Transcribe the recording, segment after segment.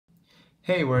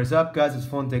Hey, what is up guys, it's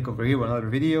PhoneTech over here with another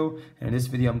video, and in this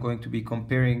video I'm going to be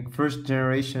comparing first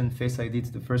generation Face ID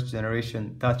to the first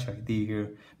generation Touch ID here,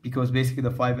 because basically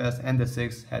the 5S and the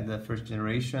 6 had the first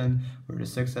generation, where the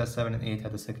 6S, 7 and 8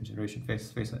 had the second generation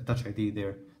Face Touch ID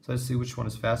there. So let's see which one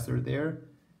is faster there.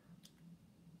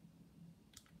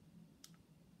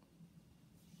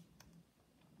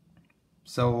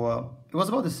 So it was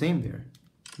about the same there.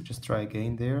 Just try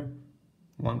again there.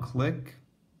 One click,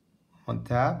 one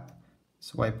tap,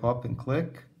 swipe up and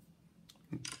click.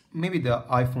 Maybe the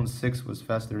iPhone 6 was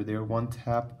faster there. One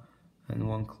tap and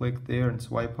one click there and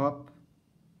swipe up.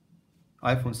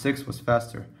 iPhone 6 was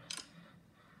faster.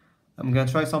 I'm gonna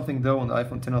try something though on the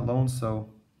iPhone 10 alone. So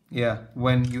yeah,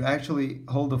 when you actually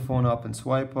hold the phone up and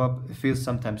swipe up, it feels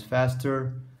sometimes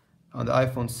faster. On the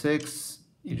iPhone 6,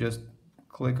 you just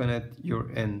click on it,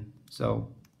 you're in.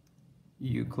 So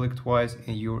you click twice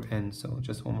and you're in. So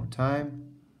just one more time.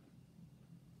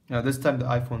 Now this time the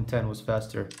iPhone 10 was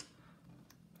faster.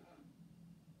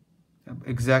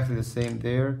 Exactly the same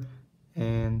there.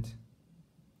 And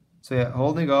so yeah,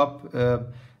 holding up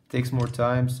takes more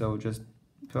time. So just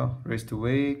raise to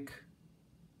wake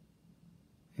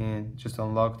and just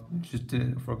unlock. Just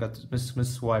forgot to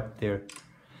miss swipe there.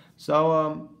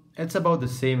 So it's about the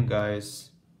same, guys.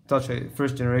 Touch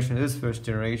first generation is first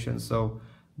generation, so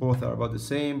both are about the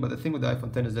same. But the thing with the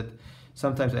iPhone 10 is that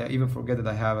sometimes I even forget that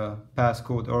I have a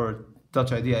passcode or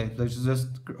Touch ID. I just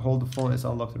hold the phone, it's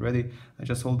unlocked already. I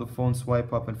just hold the phone,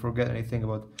 swipe up, and forget anything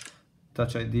about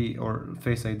Touch ID or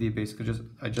Face ID. Basically,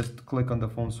 I just click on the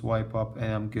phone, swipe up,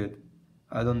 and I'm good.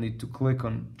 I don't need to click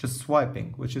on just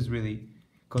swiping, which is really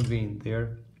convenient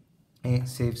there. And it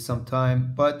saves some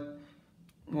time. But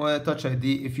well, Touch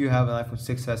ID, if you have an iPhone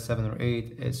 6s, 7 or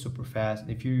 8, it's super fast.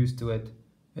 And if you're used to it,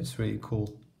 it's really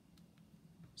cool.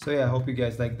 So yeah, I hope you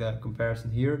guys like the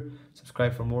comparison here.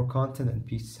 Subscribe for more content and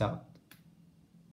peace out.